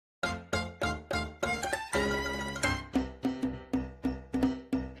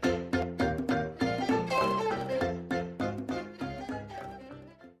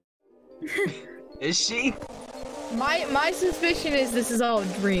Is she? My suspicion is this is all a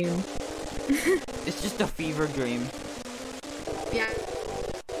dream. It's just a fever dream. Yeah.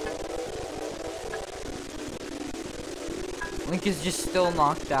 Link is just still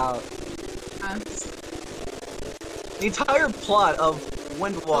knocked out. The entire plot of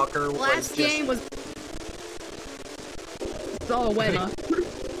Windwalker was Last game was all Wema.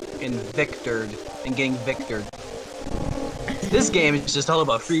 and victored and getting victored. This game is just all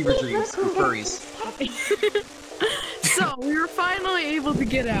about fever dreams and furries. So we were finally able to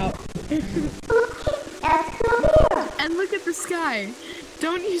get out. And look at the sky.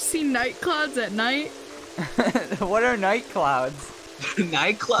 Don't you see night clouds at night? What are night clouds?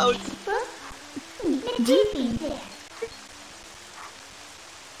 Night clouds?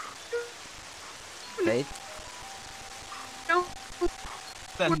 They No.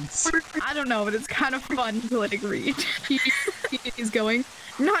 Fence. I don't know, but it's kind of fun to like read. He's going.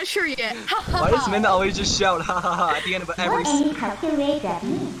 Not sure yet. Why does Min always just shout ha ha ha at the end of every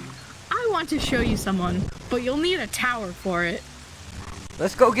I want to show you someone, but you'll need a tower for it.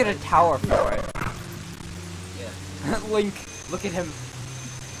 Let's go get a tower for it. Yeah. Link, look at him.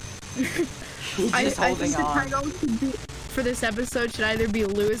 He's just I holding think the on. title should be, for this episode should either be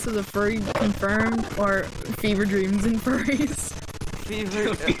Lewis is a furry confirmed or Fever Dreams and Furries.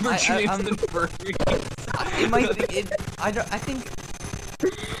 Fever, Fever dreams and furries. It might be.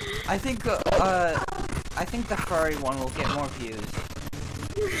 I think the furry one will get more views.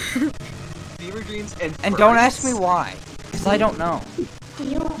 Fever dreams and furries. And don't ask me why, because I don't know.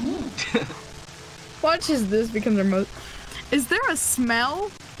 Watch as this becomes our most. Is there a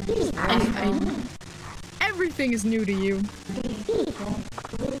smell? Everything is new to you.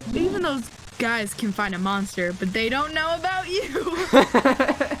 Even those guys can find a monster, but they don't know about you.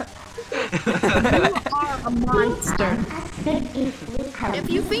 You are a monster. If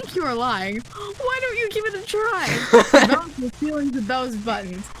you think you are lying, why don't you give it a try? Develop your feelings with those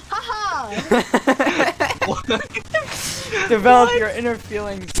buttons. Haha! Develop your inner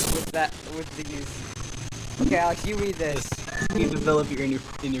feelings with these. Okay, Alex, you read this. You develop your inner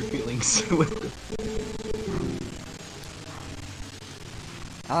feelings with.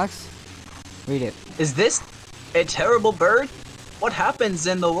 Alex, read it. Is this a terrible bird? What happens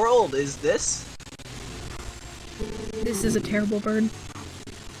in the world is this? This is a terrible bird.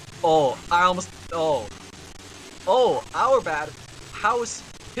 Oh, I almost. Oh, our bad. House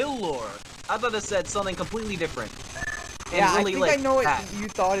Hill Lore. I thought it said something completely different. And Yeah, really, I think like, I know what that. you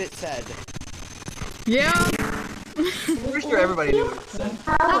thought it said. Yeah. I'm pretty sure everybody knew what it said.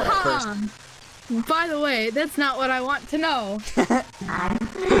 Aha! By the way, that's not what I want to know.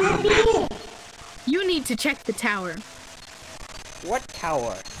 You need to check the tower. What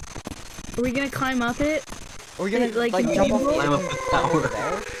tower? Are we gonna climb up it? Are we gonna Like jump off Climb up the tower.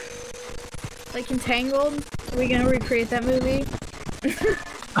 there? Like Entangled? Are we gonna recreate that movie?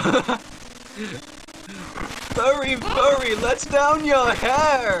 Furry, let's down your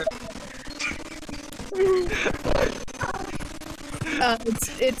hair!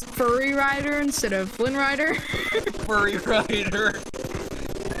 It's Furry Rider instead of Flynn Rider. Furry Rider.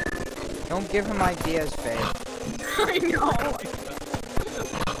 Don't give him ideas, Faye. I know.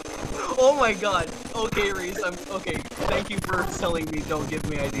 Oh my god. Okay, Reese, okay. Thank you for telling me don't give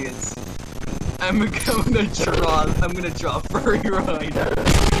me ideas. I'm gonna draw Furry Rider.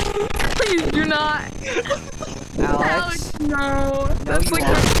 Please do not. Alex, no. That's you like my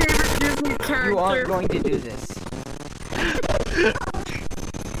aren't. favorite Disney character. You aren't going to do this.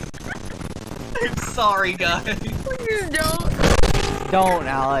 I'm sorry, guys. Please don't. Don't,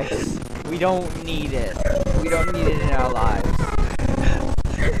 Alex. We don't need it. We don't need it in our lives.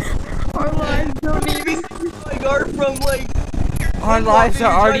 Our lives don't need it. Like art from like. Our lives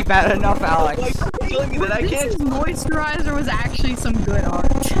are already bad enough, Alex. Like telling me that I This can't. moisturizer was actually some good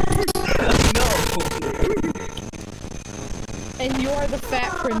art. No. And you are the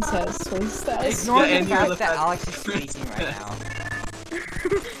fat princess, so that is Ignore Yeah, and the you're fact the that fat Alex is speaking right now.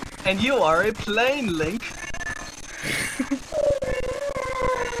 And you are a plain Link.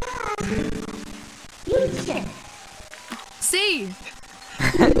 C.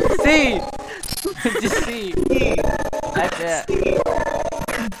 See! Just see. That's it.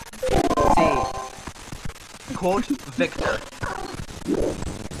 See. Quote Victor.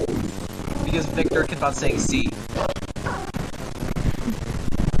 Because Victor kept on saying C.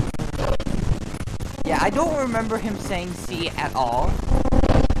 Yeah, I don't remember him saying C at all.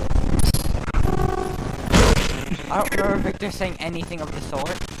 I don't remember Victor saying anything of the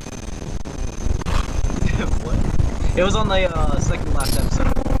sort. What? It was on the second last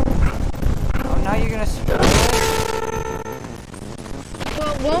episode. Oh, now you're gonna spoil it?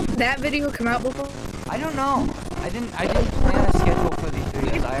 Well, Won't that video come out before? I don't know. I didn't plan a schedule for these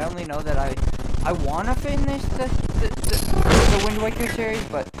videos. I only know that I want to finish the Wind Waker series,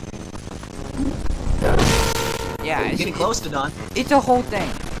 but yeah, it's getting close to done. It's a whole thing,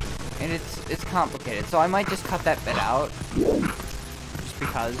 and it's complicated. So I might just cut that bit out, just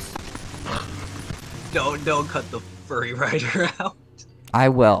because. Don't cut the furry rider out. I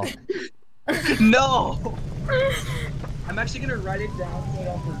will. No. I'm actually gonna write it down so I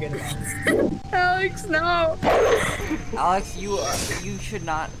don't forget about it. Alex, no. Alex, you should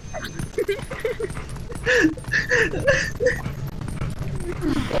not.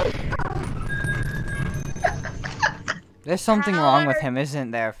 There's something wrong with him,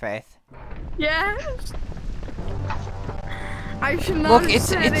 isn't there, Faith? Yes. I should not. Look, have it's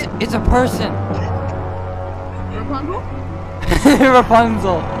said it. it's a person. Rapunzel?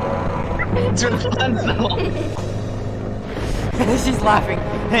 Rapunzel. It's Rapunzel. She's laughing.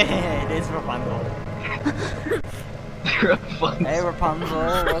 It is Rapunzel. Rapunzel. Hey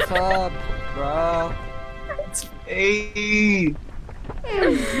Rapunzel, what's up, bro? Hey.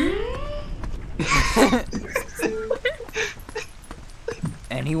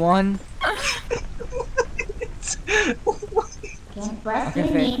 Anyone? Okay,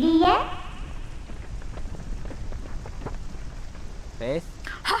 Faith. Faith?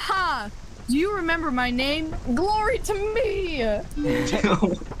 Haha! Do you remember my name? Glory to me!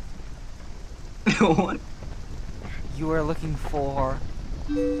 What? You were looking for...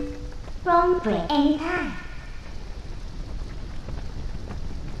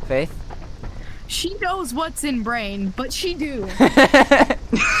 Faith? She knows what's in brain, but she do.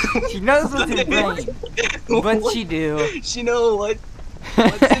 She knows what's in brain, but she do. She know what's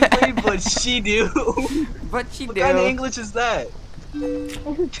in brain, but she do. But she What do. kind of English is that?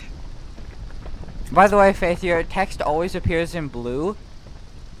 By the way, Faith, your text always appears in blue.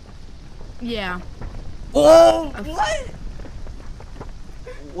 Yeah. Oh, what?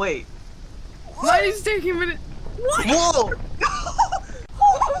 Wait. Why is it taking a minute? What? Whoa!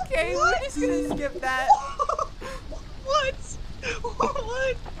 Okay, we're just gonna skip that. What?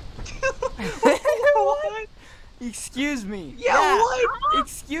 What? What? Excuse me. Yeah, what?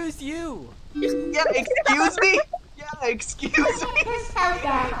 Excuse you. Yeah, excuse me? Yeah, excuse me?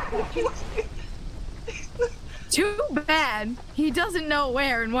 Too bad. He doesn't know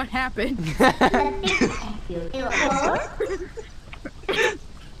where and what happened.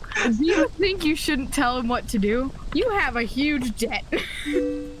 Do you think you shouldn't tell him what to do? You have a huge debt.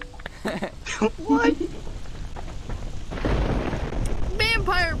 What?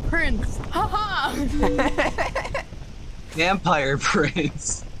 Vampire Prince! Haha! Vampire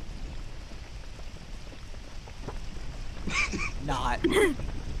Prince. Not.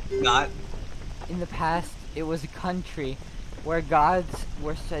 Not. In the past, it was a country where gods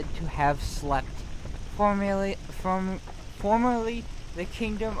were said to have slept. Formerly the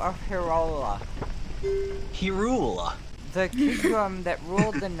kingdom of Hirula. Hirula. The kingdom that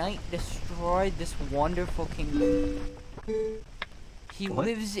ruled the night destroyed this wonderful kingdom. He What?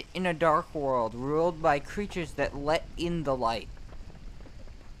 lives in a dark world ruled by creatures that let in the light.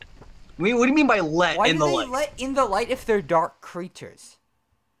 What do you mean by let Why in do the they light? let in the light if they're dark creatures?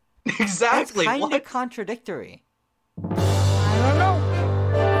 Exactly. That's kind of What? contradictory. I don't know.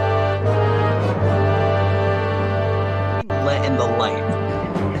 Let in the light.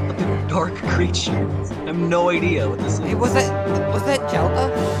 But they're dark creatures. I have no idea what this Hey, is. was that Zelda?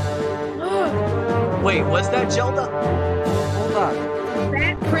 Wait, was that Zelda? Hold up.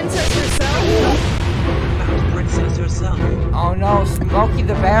 That princess herself? That princess herself. Oh no, Smokey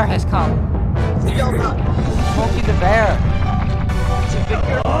the Bear has come. Zelda. Smokey the Bear. Is it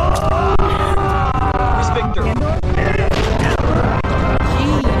Victor? Where's Victor?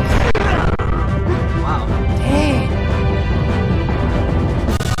 Jeez. Wow. Dang.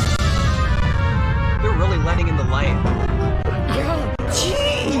 They're really letting in the light.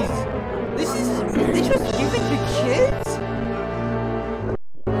 Jeez. This was given to kids?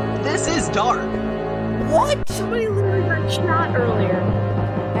 This is dark. What? Somebody literally got shot earlier.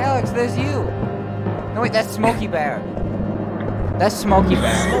 Alex, there's you. No wait, that's Smokey Bear. That's Smokey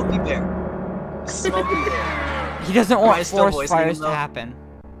Bear. Smokey Bear. Smokey Bear. He doesn't Am I want still forest voicing fires him, to though? happen.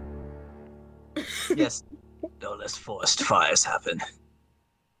 Yes. Don't let forest fires happen.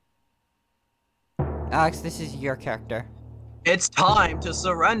 Alex, this is your character. It's time to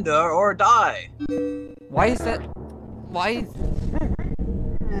surrender or die. Why is that? Why?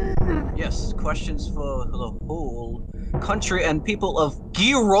 Yes, questions for the whole country and people of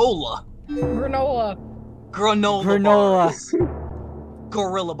Girola. Granola. Granola. Granola. Bars.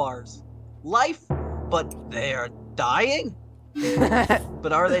 Gorilla bars. Life, but they are dying?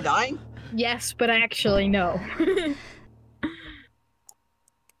 But are they dying? Yes, but actually no. Tiny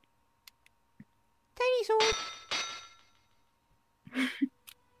sword.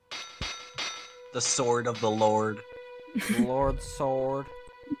 The sword of the Lord. Lord's sword.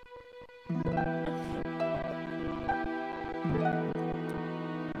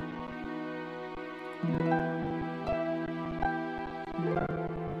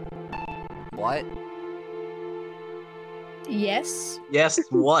 What? Yes. Yes,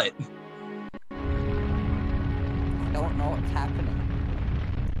 what? I don't know what's happening.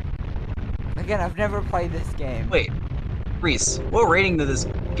 Again, I've never played this game. Wait, Reese, what rating did this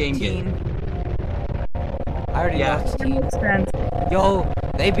game Teen. get? I already Yeah. know it's That teen. makes sense. Yo,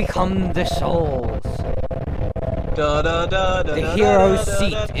 they become the souls. Da, da, da, da, The da, hero's da, da,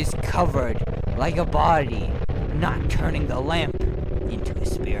 seat da. is covered like a body, not turning the lamp into a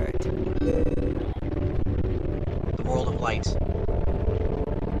spirit. The world of light.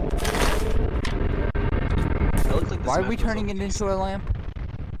 That looks like the Why are Smash we Bros. turning it location. into a lamp?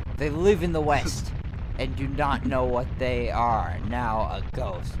 They live in the West and do not know what they are. Now a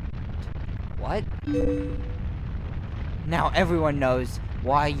ghost. What? Now everyone knows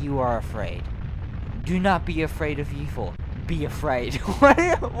why you are afraid. Do not be afraid of evil. Be afraid.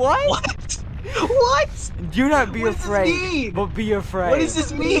 What? What? What? Do not be What does this afraid, mean? but be afraid. What does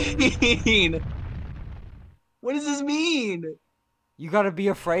this mean? What does this mean? You gotta be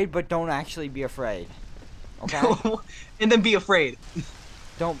afraid, but don't actually be afraid. Okay? And then be afraid.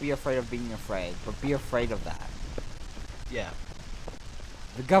 Don't be afraid of being afraid, but be afraid of that. Yeah.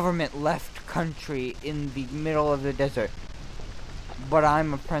 The government left country in the middle of the desert. But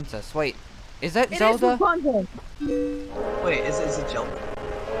I'm a princess. Wait, is that It is Zelda? Rapunzel. Wait, is it Zelda?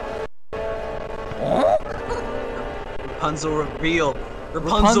 Huh? Rapunzel reveal.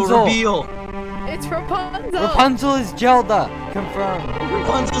 Rapunzel. Rapunzel reveal. It's Rapunzel. Rapunzel is Zelda. Confirmed.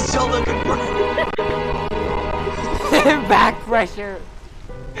 Rapunzel Zelda confirmed. Back pressure.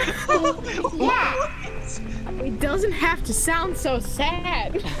 Yeah. It doesn't have to sound so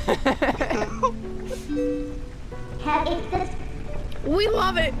sad. We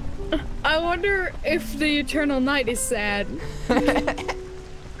love it. I wonder if the eternal night is sad.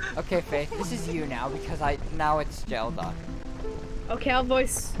 Okay, Faith, this is you now because now it's Zelda. Okay, I'll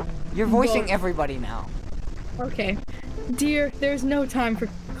voice. You're voicing everybody now. Okay. Dear, there's no time for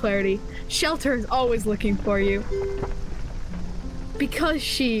clarity. Shelter is always looking for you. Because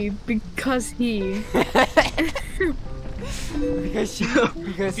he. Because he. Because he.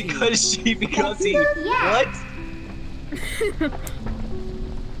 What?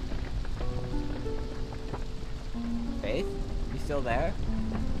 Faith, you still there?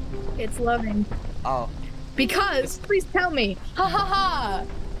 It's loving. Oh. Because, please tell me. Ha ha ha!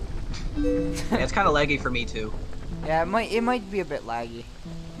 Yeah, it's kind of laggy for me too. Yeah, it might be a bit laggy.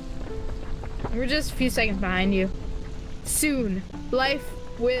 We're just a few seconds behind you. Soon, life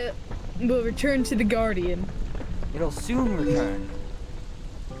will return to the Guardian. It'll soon return.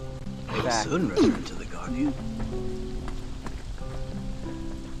 I'll Back. soon return to the Guardian.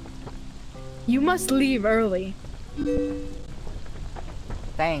 You must leave early.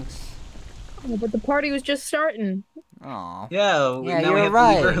 Thanks. Oh, but the party was just starting. Aw. Yeah, Yeah, now we you're have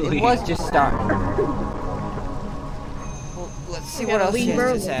right. to leave early. It was just starting. Well, let's see We what gotta else he leave has to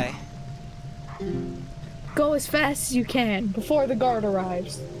early. say. Go as fast as you can before the guard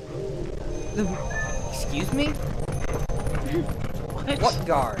arrives. Excuse me? What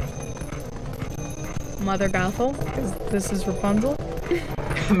guard? Mother Gothel, because this is Rapunzel.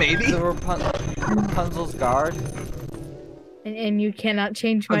 Maybe? The Rapunzel's guard? And you cannot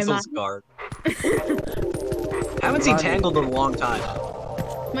change my mind. Rapunzel's guard. Haven't seen Tangled in a long time.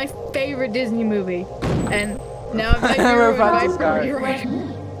 My favorite Disney movie. And now I'm like, Rapunzel's guard.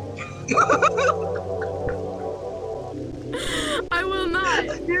 I will not.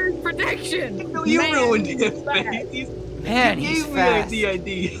 There's protection. You Man, ruined him, fast. Faith. Man, You he's gave fast. me the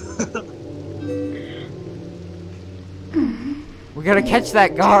idea. We gotta catch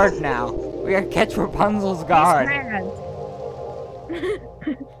that guard now. We gotta catch Rapunzel's guard. He's mad.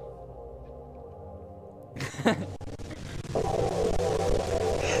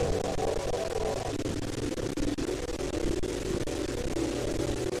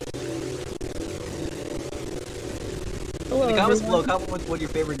 Hello, In the comments below, everyone. comment what your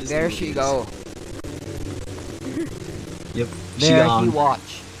favorite Disney There movie she is. go. Yep. She There he gone.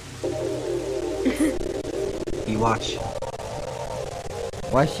 watch. He watch.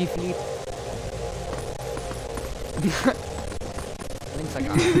 Why she feed? Link's like,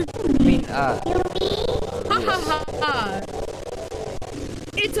 Ha ha ha ha!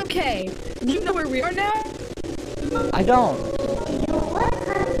 It's okay. You know where we are now? I don't.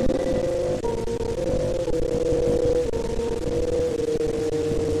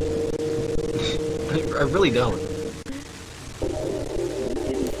 I really don't.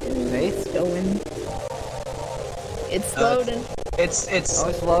 It's going. It's loading. It's. Oh,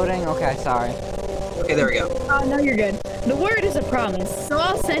 it's loading? Okay, sorry. Okay, there we go. Oh, no, you're good. The word is a promise, so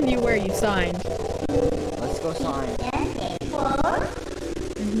I'll send you where you signed. Let's go sign.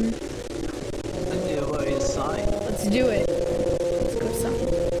 Let's do it. Let's go sign.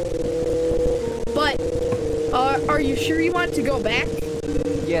 But, are you sure you want to go back?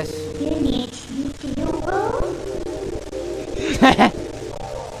 Yes.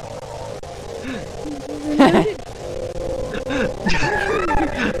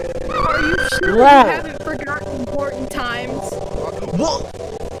 Are you sure you Whoa. haven't forgotten important times? Whoa!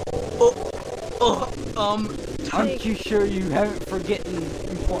 Aren't you sure you haven't forgotten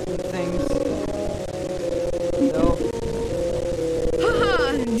important things? No.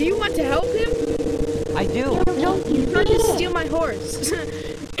 Haha, do you want to help him? I do. No, you tried to steal my horse.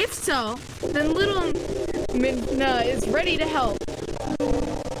 If so, then little Minna is ready to help.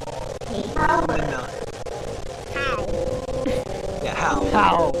 How? Yeah, how?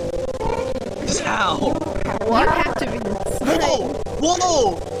 How? Just how? You have to be. Whoa!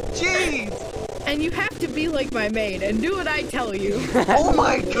 Whoa! Jeez! And you have to be like my maid and do what I tell you. Oh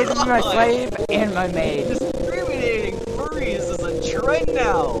my This is god! my slave and my maid. Discriminating furries is a trend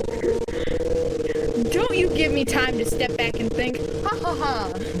now! Don't you give me time to step back and think. Ha ha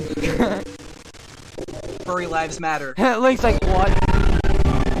ha. Furry lives matter. Link's like, what?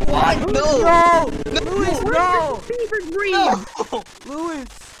 What? No! No! No! Louis, no! Favorite breed. No! Louis!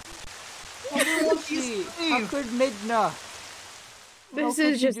 How could Midna? This How is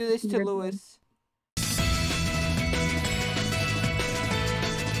could just you do this to weird. Louis?